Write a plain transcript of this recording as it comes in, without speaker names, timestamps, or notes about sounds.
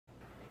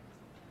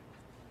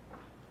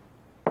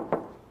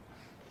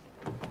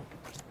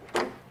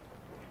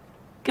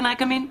Can I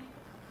come in?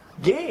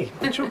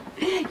 Yeah, sure.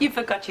 You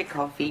forgot your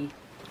coffee.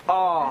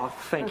 Oh,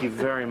 thank you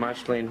very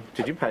much, Lynn.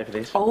 Did you pay for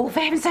this? Oh, for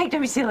heaven's sake, don't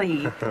be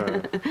silly.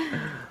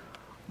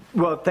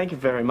 Well, thank you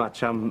very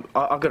much. I've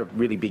got a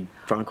really big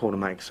phone call to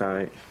make,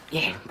 so...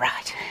 Yeah,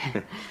 right.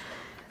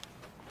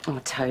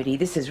 Oh, Toadie,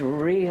 this is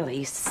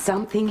really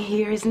something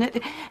here, isn't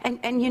it?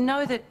 And you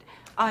know that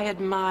I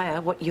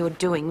admire what you're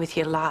doing with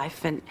your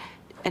life, and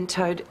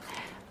Toad,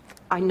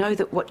 I know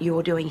that what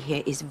you're doing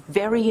here is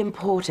very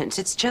important.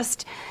 It's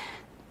just...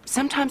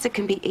 Sometimes it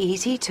can be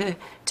easy to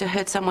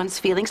hurt someone's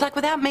feelings, like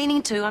without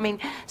meaning to. I mean,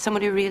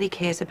 someone who really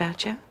cares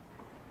about you.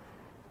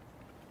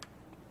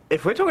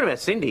 If we're talking about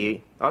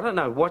Cindy, I don't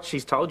know what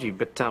she's told you,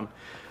 but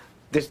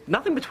there's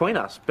nothing between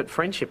us but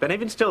friendship, and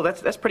even still,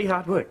 that's pretty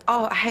hard work.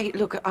 Oh, hey,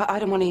 look, I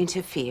don't want to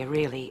interfere,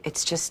 really.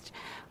 It's just,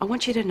 I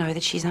want you to know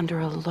that she's under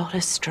a lot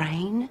of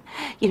strain.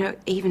 You know,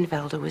 even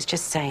Velda was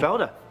just saying...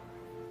 Velda?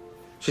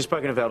 She's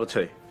spoken to Velda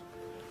too.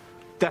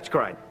 That's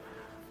great.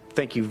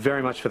 Thank you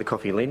very much for the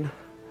coffee, Lynn.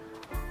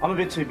 I'm a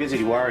bit too busy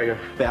to worry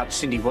about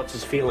Cindy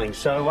Watts' feelings,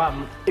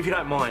 so, if you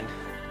don't mind.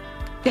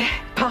 Yeah,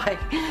 bye.